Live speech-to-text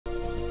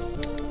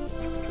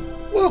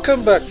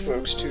Welcome back,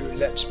 folks, to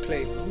Let's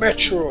Play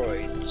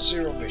Metroid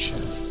Zero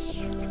Mission.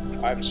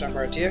 I'm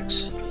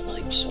SamuraiT-X, and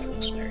I'm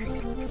Snake.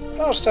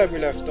 Last time we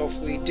left off,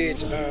 we did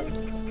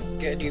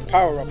get a new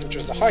power-up, which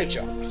was the high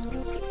jump.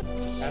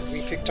 And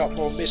we picked up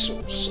more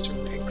missiles to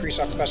increase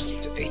our capacity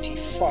to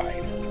 85.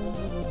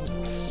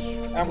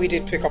 And we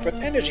did pick up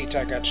an energy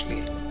tank,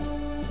 actually.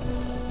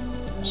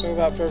 So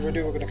without further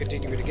ado, we're going to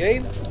continue with the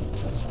game.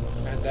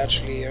 And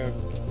actually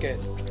get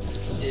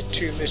the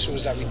two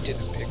missiles that we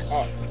didn't pick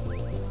up.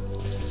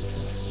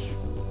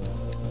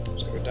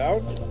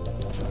 Down. I'm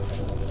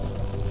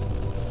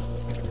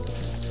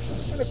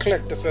going to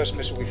collect the first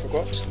missile we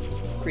forgot.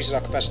 Increases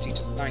our capacity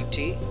to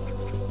 90.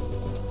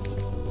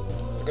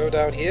 We'll go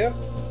down here.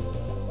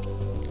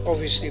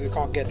 Obviously we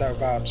can't get that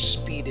without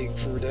speeding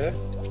through there.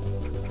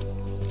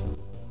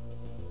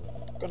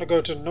 I'm going to go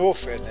to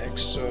Norfair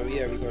next, so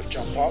yeah, we've got to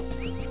jump up.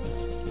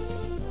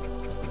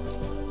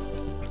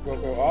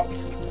 We'll go up.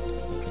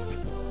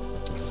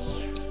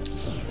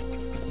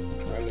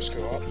 Right, let's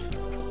go up.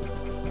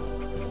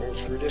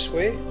 Through this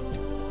way.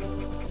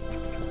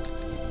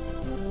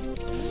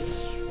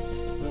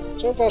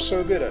 So far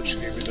so good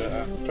actually with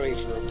the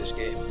playthrough of this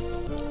game.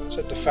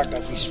 Except the fact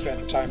that we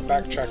spent time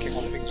backtracking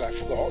on things I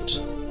forgot.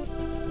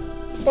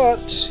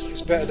 But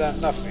it's better than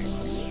nothing.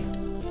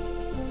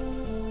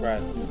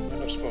 Right, we're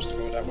not supposed to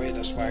go that way,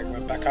 that's why I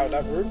went back out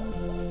that room.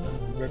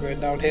 We're going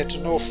down here to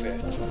Norfair.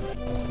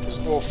 Because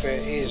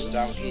Norfair is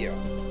down here.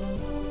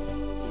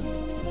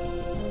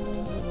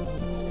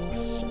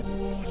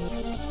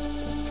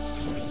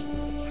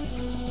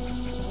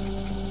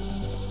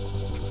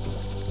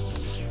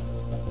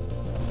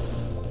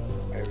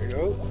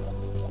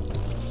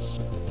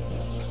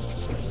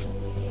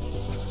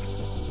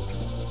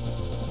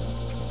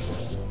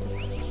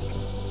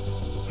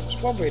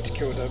 One way to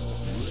kill them.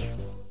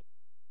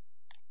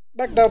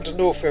 Back down to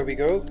Norfair we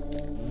go.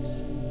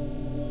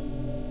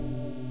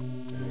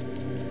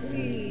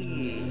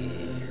 Whee!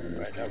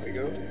 Right, there we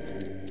go.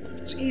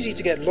 It's easy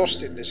to get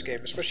lost in this game,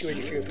 especially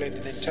when you played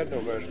the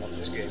Nintendo version of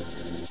this game.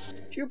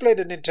 If you played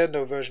the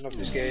Nintendo version of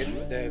this game,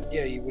 then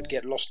yeah, you would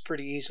get lost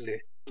pretty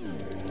easily.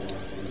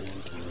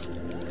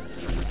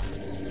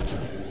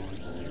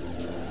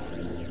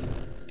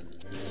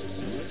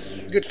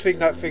 Good thing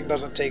that thing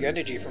doesn't take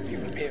energy from you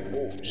from hitting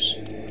walls.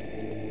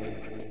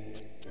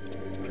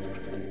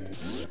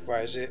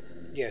 Why is it?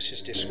 Yes,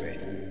 it's this way.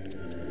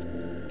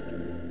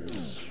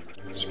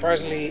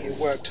 Surprisingly, it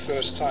worked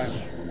first time.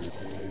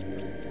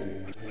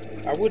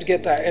 I would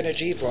get that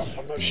energy, but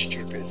I'm not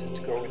stupid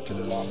to go into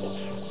the lava.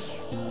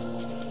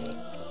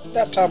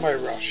 That time I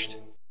rushed.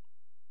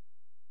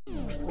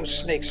 Of course,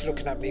 Snake's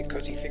looking at me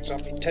because he thinks I'm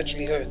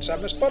intentionally hurting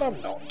Samus, but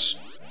I'm not.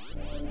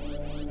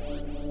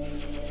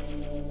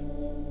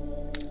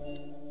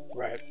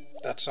 Right,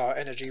 that's our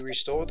energy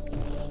restored.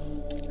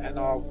 And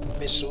our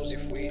missiles,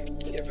 if we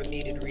ever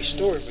needed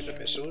restoring with the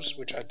missiles,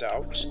 which I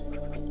doubt.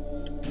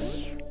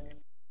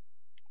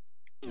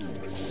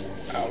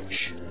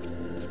 Ouch.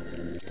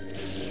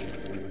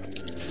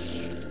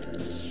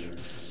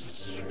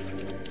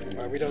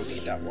 Well, we don't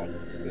need that one.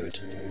 Good.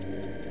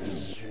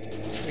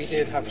 If we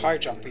did have high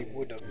jump, we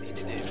would have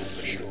needed it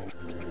for sure.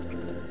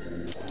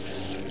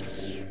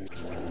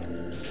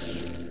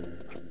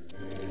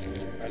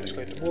 Right, let's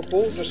go into more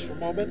ball just for a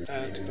moment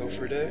and go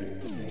through there.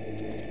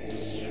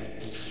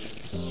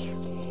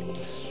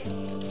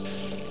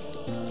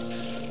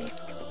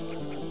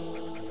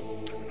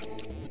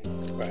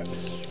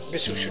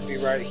 Missile should be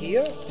right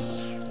here.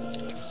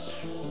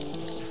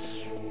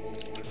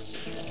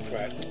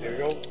 Right, there we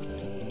go.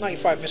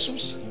 95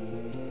 missiles.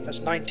 That's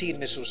 19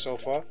 missiles so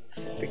far.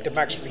 I think the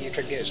maximum you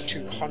can get is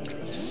 200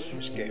 in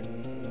this game.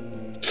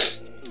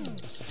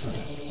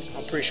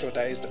 I'm pretty sure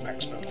that is the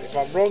maximum. If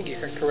I'm wrong, you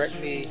can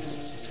correct me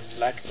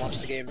like once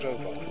the game's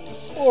over.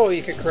 Or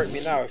you can correct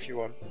me now if you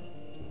want.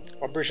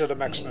 I'm pretty sure the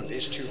maximum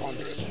is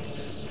 200.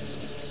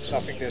 So I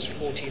think there's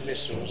 40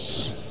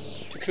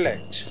 missiles to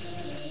collect.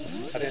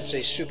 I didn't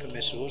say super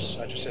missiles,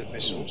 I just said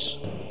missiles.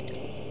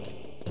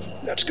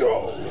 Let's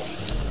go!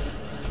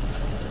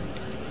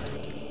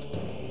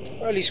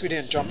 Well, at least we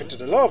didn't jump into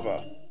the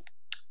lava.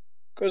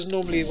 Because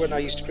normally when I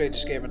used to play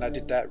this game and I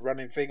did that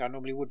running thing, I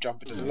normally would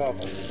jump into the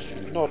lava.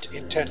 Not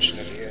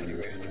intentionally,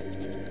 anyway.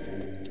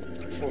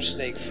 Before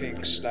Snake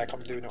thinks like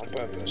I'm doing it on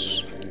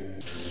purpose.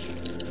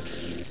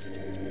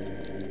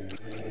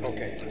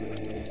 Okay.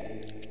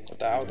 Got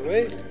that out of the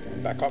way.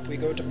 Back up we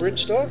go to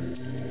Brimstone.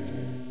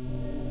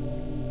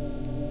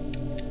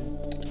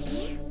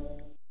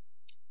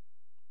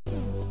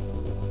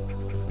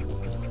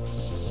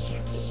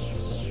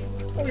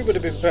 Probably would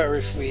have been better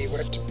if we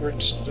went to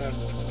Brimstone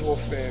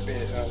Norfair a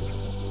bit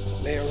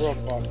later on,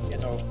 but you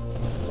know,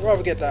 I'd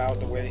rather get that out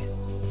of the way.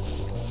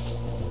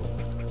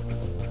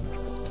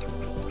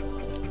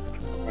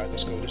 Right,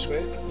 let's go this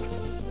way.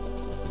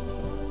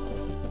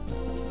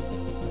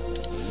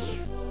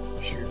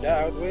 Shoot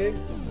that out of the way.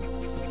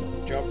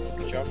 Jump,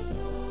 jump.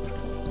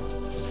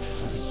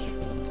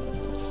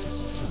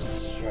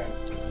 Right.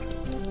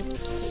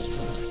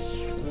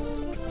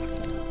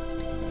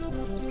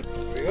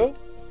 There we go.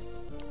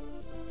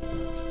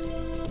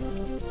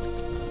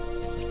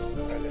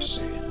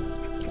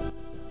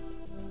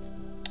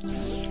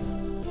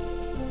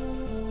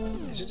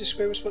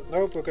 way we're supposed?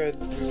 Nope, we were going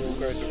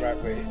the right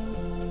way.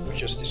 We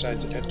just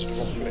decided to head to the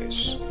wrong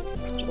place.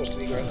 It's supposed to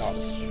be going up.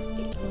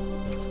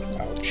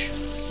 Ouch.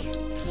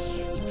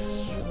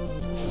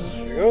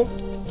 There we go.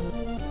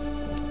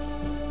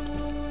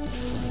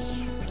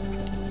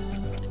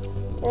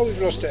 Well,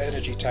 we've lost the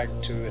energy tank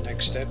to an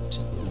extent.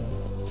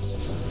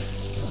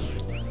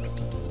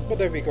 But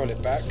then we got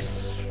it back.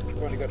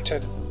 We've only got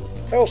 10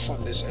 health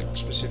on this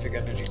specific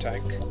energy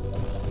tank.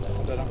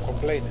 And then I'm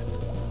complaining.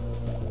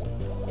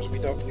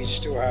 Because we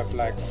still have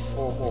like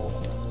 4 more.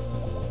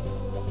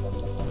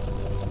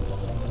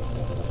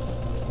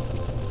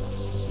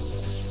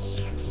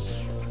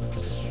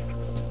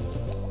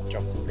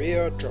 Jump through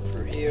here, drop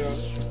through here.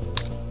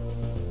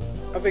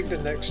 I think the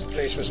next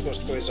place we're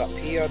supposed to go is up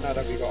here now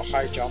that we got a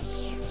high jump.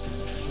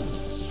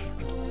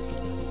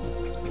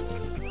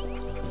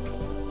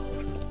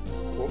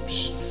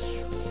 Whoops.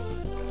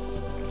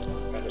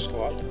 Let's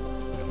go up.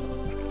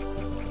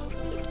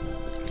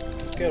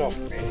 Get off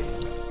me.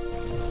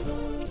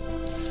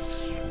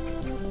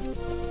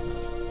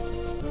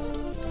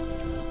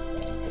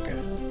 Okay.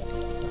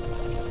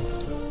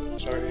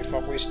 Sorry if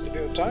I'm wasting a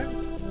bit of time.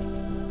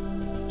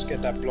 Let's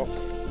get that block.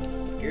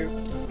 Thank you.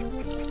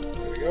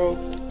 Here we go.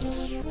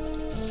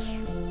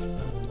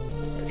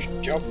 I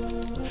should jump.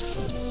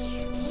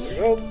 There we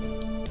go.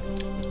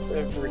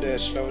 Going through there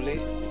slowly.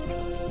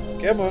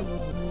 Come on.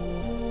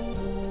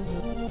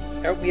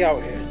 Help me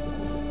out here.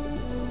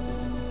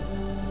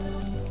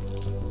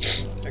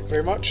 Thank you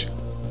very much.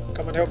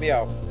 Come and help me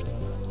out.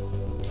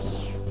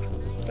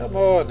 Come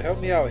on, help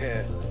me out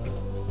here.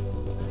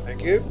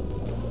 Thank you.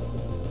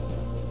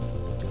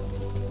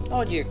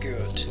 Aren't you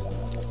good?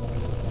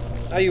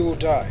 Now you will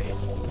die.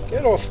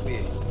 Get off me.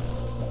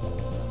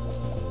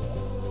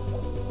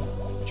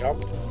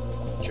 Jump.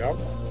 Jump.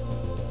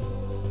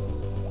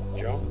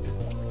 Jump.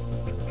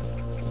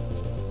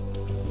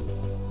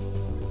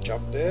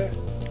 Jump there.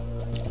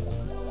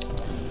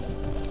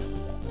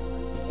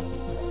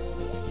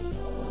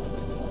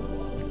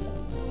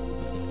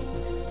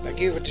 Thank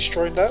you for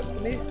destroying that for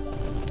me.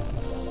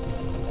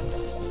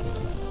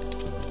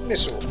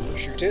 Missile.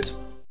 Shoot it.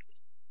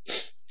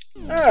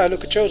 Ah,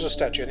 look, a Chozo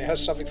statue and it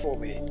has something for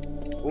me.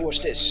 Ooh, what's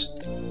this?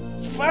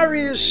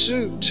 Varia's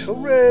suit!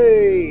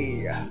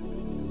 Hooray!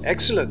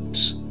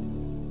 Excellent.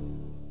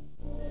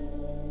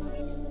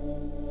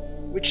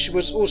 Which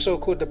was also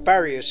called the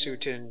barrier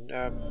suit in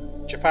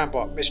Japan,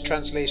 but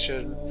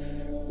mistranslation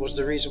was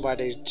the reason why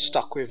they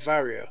stuck with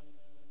Varia.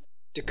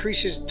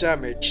 Decreases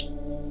damage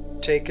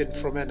taken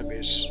from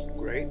enemies.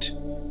 Great.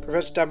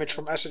 Prevents damage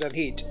from acid and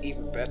heat.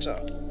 Even better.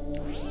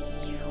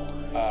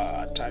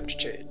 Time to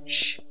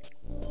change.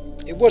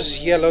 It was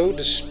yellow.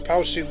 This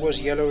power suit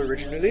was yellow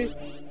originally.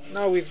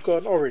 Now we've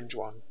got an orange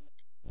one.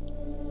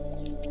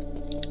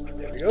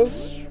 There we go.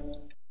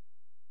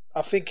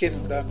 I think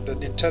in the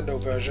Nintendo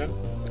version,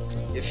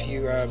 if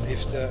you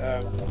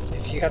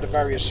had a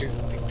Varia suit,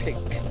 it would be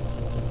pink,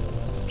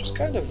 which is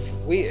kind of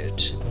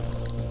weird.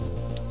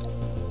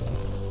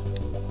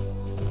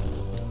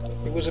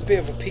 It was a bit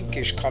of a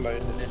pinkish color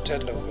in the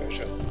Nintendo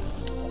version,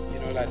 you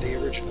know, like the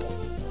original,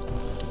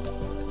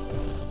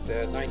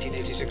 the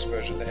 1986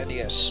 version, the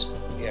NES.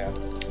 Yeah,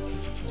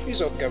 you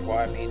don't get what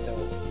I mean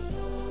though.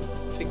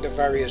 I think the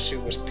Varia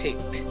suit was pink.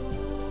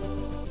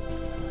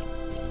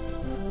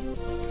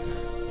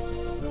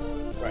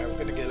 Right, we're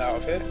gonna get out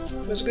of here.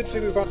 It's a good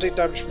thing we can't take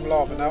damage from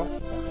lava now.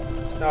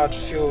 Now I'd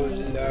feel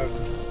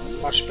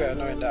much better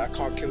knowing that I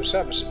can't kill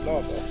Samus in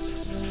lava.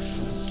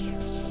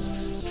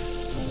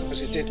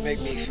 Because it did make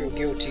me feel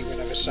guilty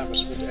whenever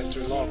Samus would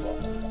enter lava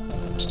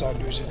and start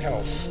losing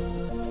health.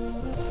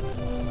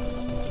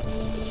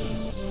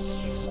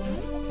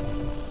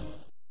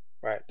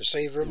 Right, the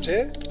save room's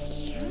here.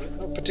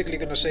 Not particularly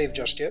going to save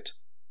just yet.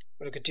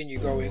 I'm going to continue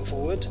going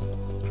forward.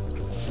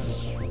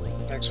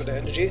 Thanks for the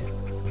energy.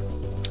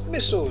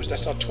 Missiles!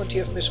 That's our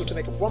 20th missile to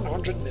make a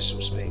 100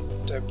 missile speed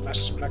to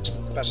maximum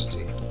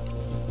capacity.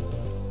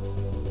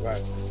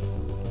 Right.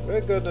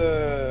 We're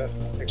gonna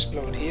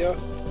explode here,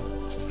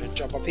 and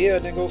jump up here,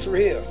 and then go through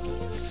here.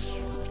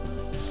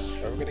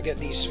 Right, we're gonna get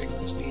these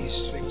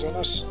things on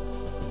us.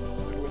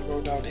 We're gonna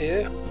go down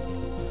here,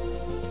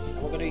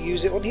 and we're gonna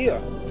use it on here.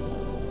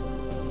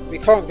 We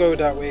can't go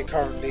that way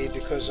currently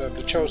because the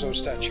Chozo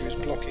statue is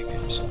blocking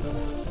it.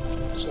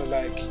 So,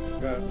 like,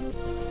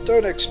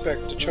 don't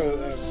expect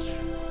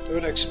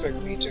don't expect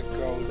me to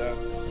go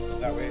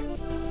that way.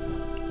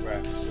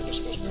 Right, we're not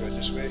supposed to go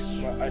this way,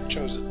 but I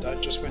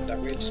just went that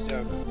way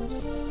to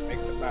make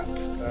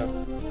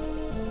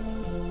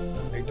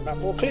the map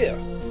more clear.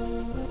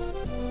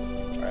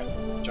 Right,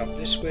 jump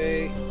this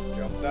way,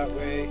 jump that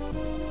way,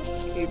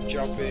 keep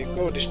jumping,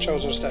 go to this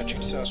Chozo statue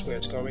to tell us where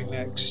it's going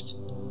next.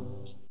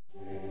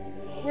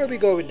 Where are we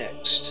going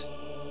next?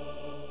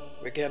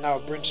 We're getting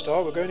out of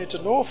Brinstar, we're going into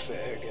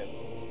Norfair again.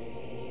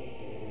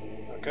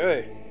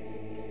 Okay.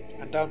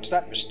 And down to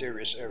that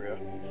mysterious area.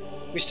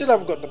 We still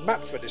haven't got the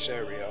map for this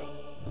area.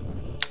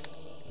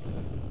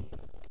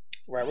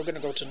 Right, we're going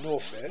to go to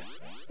Norfair.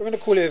 We're going to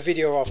call it a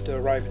video after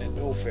arriving in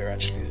Norfair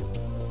actually.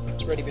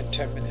 It's already been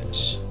 10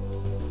 minutes.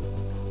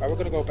 Alright, we're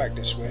gonna go back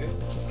this way.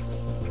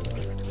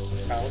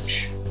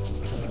 Ouch.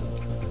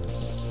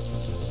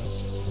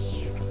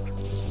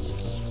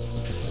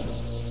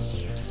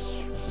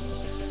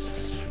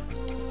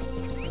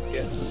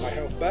 Get my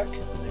health back.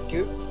 Thank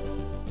you.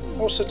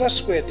 Also,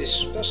 that's where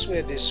this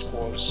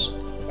was.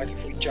 Like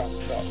if we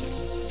jumped up.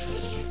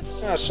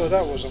 Ah, so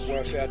that wasn't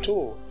worth it at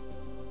all.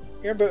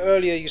 Remember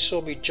earlier you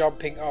saw me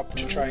jumping up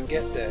to try and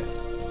get there.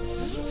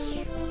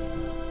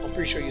 I'm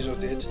pretty sure you all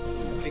did.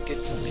 I think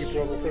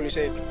people were probably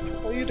saying,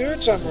 "What are you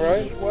doing,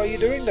 Samurai? What are you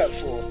doing that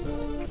for?"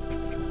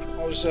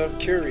 I was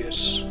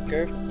curious,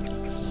 okay?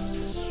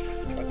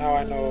 But now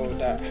I know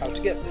how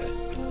to get there.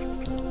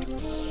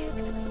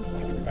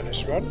 And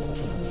let's run.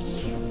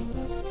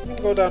 I'm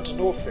gonna go down to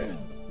Norfair.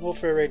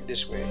 Norfair ain't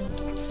this way.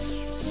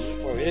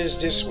 Well, it is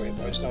this way,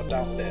 but it's not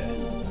down there.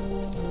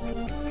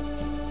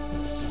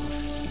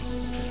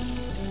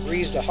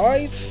 Freeze the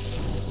hive.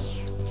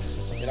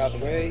 Get out of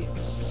the way.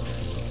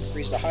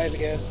 Freeze the hive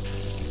again.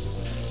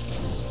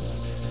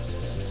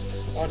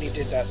 I only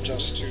did that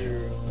just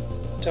to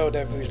tell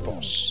them who's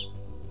boss.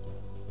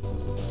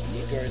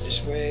 Keep going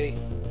this way.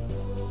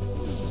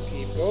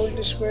 Keep going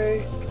this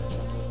way.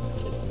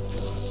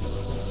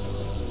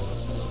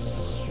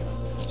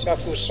 See, I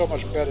feel so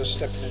much better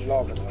stepping in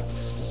lava now.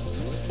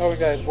 Knowing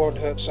that it won't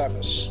hurt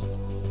Samus.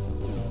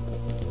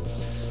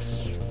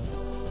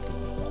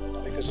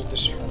 Because of the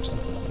suit.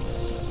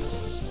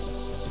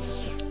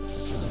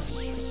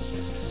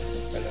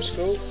 Right, let's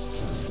go.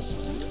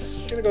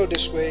 Gonna go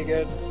this way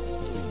again.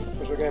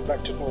 Because we're going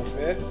back to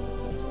Norfair.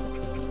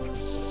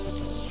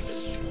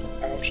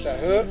 Ouch, that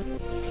hurt.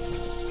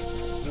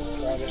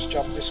 Right, let's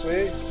jump this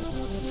way.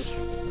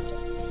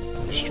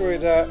 Destroy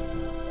that.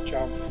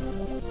 Jump.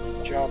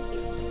 Jump.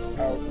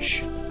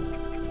 Ouch.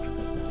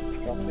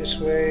 Jump this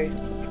way.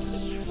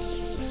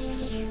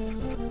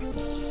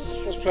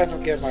 I was planning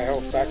on getting my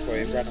health back, but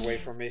it ran away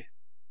from me.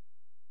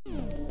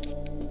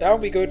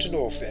 Down we go to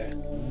Norfair.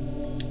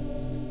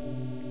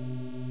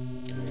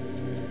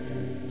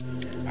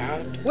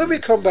 And when we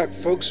come back,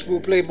 folks, we'll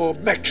play more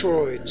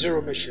Metroid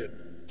Zero Mission.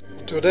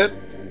 Till then,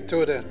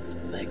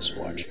 thanks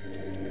for watching.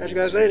 Catch you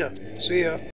guys later. See ya.